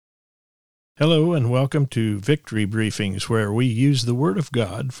Hello and welcome to Victory Briefings, where we use the Word of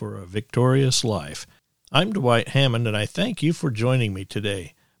God for a victorious life. I'm Dwight Hammond, and I thank you for joining me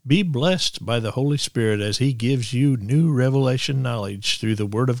today. Be blessed by the Holy Spirit as He gives you new revelation knowledge through the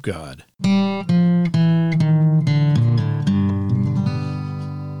Word of God.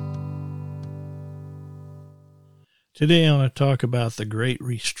 Today I want to talk about the great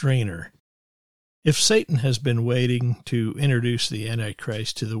restrainer. If Satan has been waiting to introduce the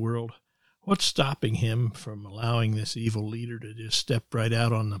Antichrist to the world, what's stopping him from allowing this evil leader to just step right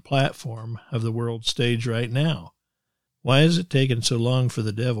out on the platform of the world stage right now? Why has it taken so long for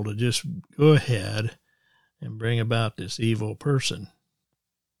the devil to just go ahead and bring about this evil person?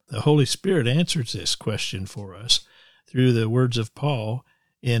 The Holy Spirit answers this question for us through the words of Paul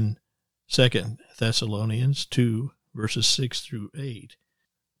in 2 Thessalonians 2, verses 6 through 8.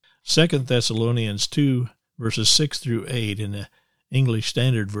 2 Thessalonians 2, verses 6 through 8 in the English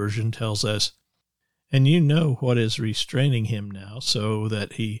Standard Version tells us, "And you know what is restraining him now, so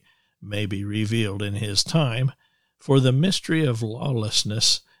that he may be revealed in his time, for the mystery of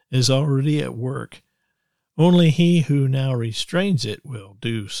lawlessness is already at work. Only he who now restrains it will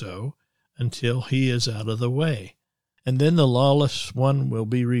do so until he is out of the way. And then the lawless one will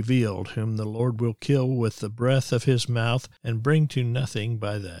be revealed, whom the Lord will kill with the breath of his mouth and bring to nothing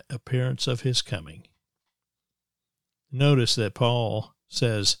by the appearance of his coming." Notice that Paul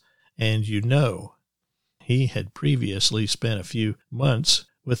says, "and you know." He had previously spent a few months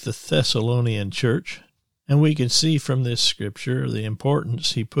with the Thessalonian church, and we can see from this scripture the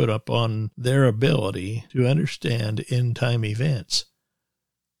importance he put upon their ability to understand end-time events.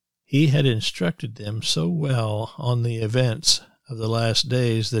 He had instructed them so well on the events of the last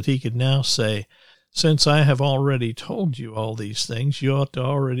days that he could now say, "Since I have already told you all these things, you ought to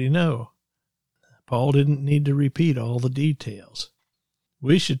already know." Paul didn't need to repeat all the details.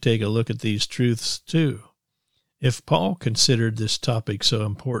 We should take a look at these truths too. If Paul considered this topic so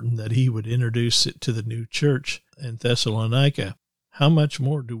important that he would introduce it to the new church in Thessalonica, how much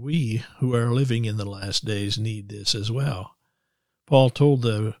more do we, who are living in the last days, need this as well? Paul told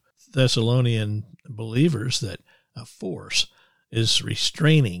the Thessalonian believers that a force is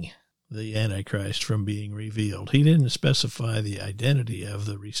restraining the Antichrist from being revealed. He didn't specify the identity of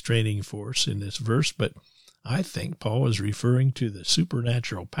the restraining force in this verse, but I think Paul is referring to the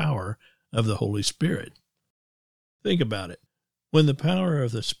supernatural power of the Holy Spirit. Think about it. When the power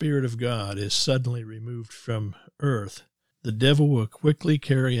of the Spirit of God is suddenly removed from earth, the devil will quickly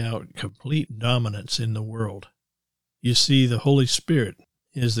carry out complete dominance in the world. You see, the Holy Spirit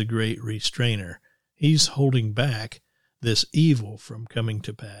is the great restrainer. He's holding back this evil from coming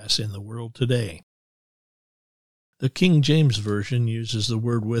to pass in the world today. The King James Version uses the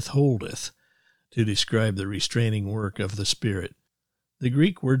word withholdeth to describe the restraining work of the Spirit. The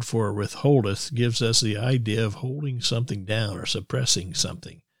Greek word for withholdeth gives us the idea of holding something down or suppressing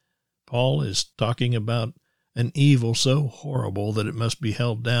something. Paul is talking about an evil so horrible that it must be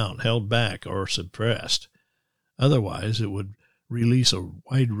held down, held back, or suppressed. Otherwise, it would release a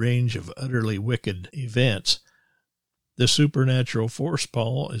wide range of utterly wicked events. The supernatural force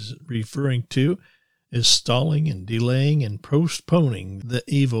Paul is referring to is stalling and delaying and postponing the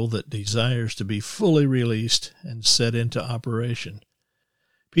evil that desires to be fully released and set into operation.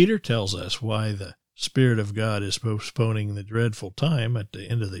 Peter tells us why the Spirit of God is postponing the dreadful time at the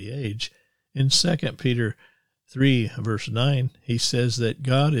end of the age. In 2 Peter 3, verse 9, he says that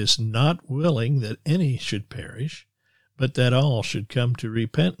God is not willing that any should perish, but that all should come to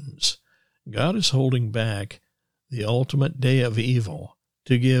repentance. God is holding back the ultimate day of evil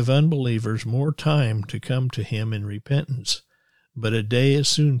to give unbelievers more time to come to him in repentance. But a day is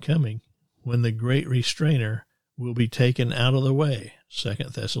soon coming when the great restrainer will be taken out of the way,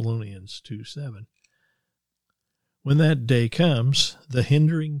 2 Thessalonians 2:7. When that day comes, the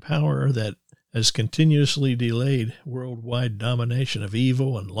hindering power that has continuously delayed worldwide domination of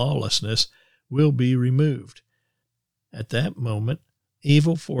evil and lawlessness will be removed. At that moment,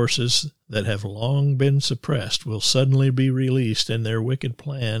 evil forces that have long been suppressed will suddenly be released, and their wicked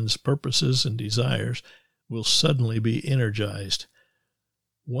plans, purposes, and desires will suddenly be energized.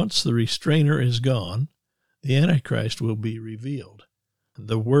 Once the restrainer is gone, the Antichrist will be revealed.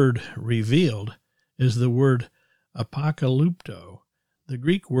 The word revealed is the word apokalypto. The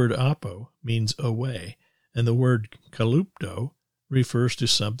Greek word apo means away, and the word kalypto refers to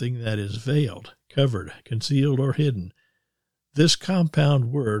something that is veiled, covered, concealed, or hidden. This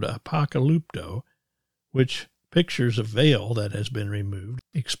compound word, apokalypto, which pictures a veil that has been removed,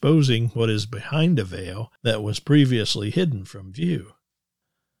 exposing what is behind a veil that was previously hidden from view.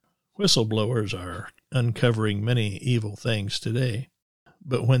 Whistleblowers are uncovering many evil things today.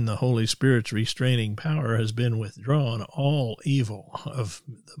 But when the Holy Spirit's restraining power has been withdrawn, all evil of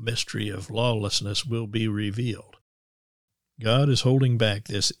the mystery of lawlessness will be revealed. God is holding back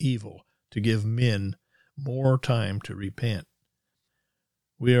this evil to give men more time to repent.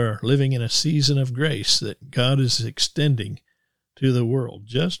 We are living in a season of grace that God is extending to the world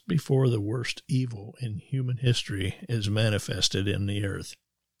just before the worst evil in human history is manifested in the earth.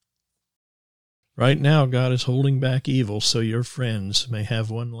 Right now, God is holding back evil so your friends may have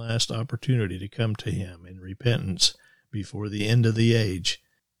one last opportunity to come to Him in repentance before the end of the age.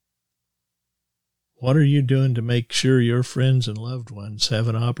 What are you doing to make sure your friends and loved ones have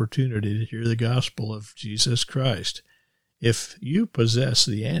an opportunity to hear the gospel of Jesus Christ? If you possess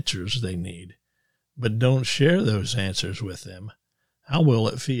the answers they need, but don't share those answers with them, how will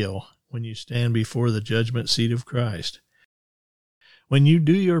it feel when you stand before the judgment seat of Christ? When you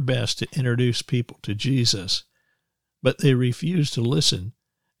do your best to introduce people to Jesus, but they refuse to listen,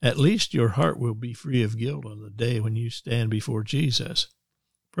 at least your heart will be free of guilt on the day when you stand before Jesus.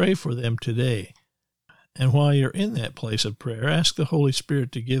 Pray for them today. And while you're in that place of prayer, ask the Holy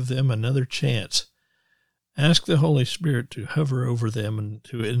Spirit to give them another chance. Ask the Holy Spirit to hover over them and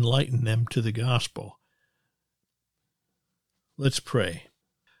to enlighten them to the gospel. Let's pray.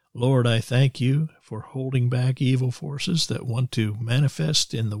 Lord, I thank you for holding back evil forces that want to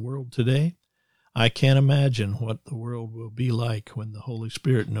manifest in the world today. I can't imagine what the world will be like when the Holy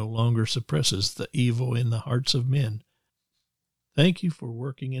Spirit no longer suppresses the evil in the hearts of men. Thank you for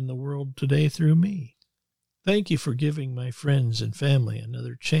working in the world today through me. Thank you for giving my friends and family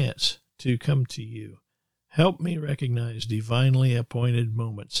another chance to come to you. Help me recognize divinely appointed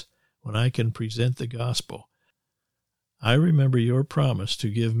moments when I can present the gospel. I remember your promise to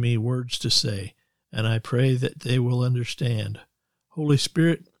give me words to say, and I pray that they will understand. Holy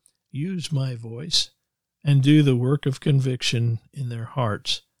Spirit, use my voice and do the work of conviction in their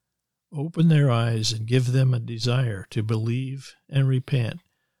hearts. Open their eyes and give them a desire to believe and repent.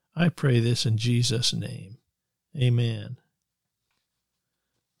 I pray this in Jesus' name. Amen.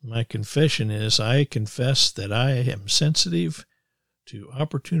 My confession is, I confess that I am sensitive to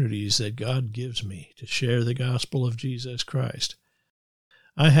opportunities that God gives me to share the gospel of Jesus Christ.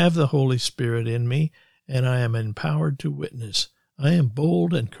 I have the Holy Spirit in me, and I am empowered to witness. I am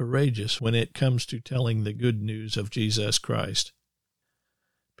bold and courageous when it comes to telling the good news of Jesus Christ.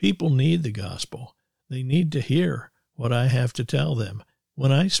 People need the gospel. They need to hear what I have to tell them.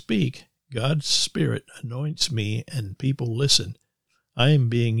 When I speak, God's Spirit anoints me and people listen. I am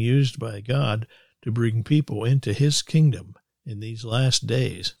being used by God to bring people into His kingdom in these last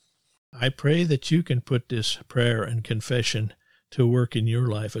days. I pray that you can put this prayer and confession to work in your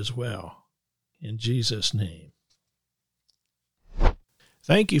life as well. In Jesus' name.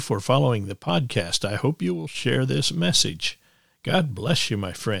 Thank you for following the podcast. I hope you will share this message. God bless you,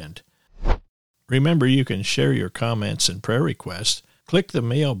 my friend. Remember, you can share your comments and prayer requests. Click the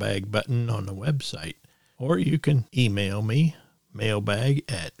mailbag button on the website, or you can email me,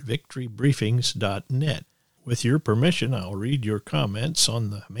 mailbag@victorybriefings.net. With your permission, I'll read your comments on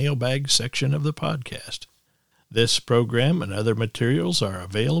the mailbag section of the podcast. This program and other materials are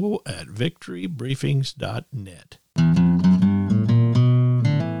available at victorybriefings.net.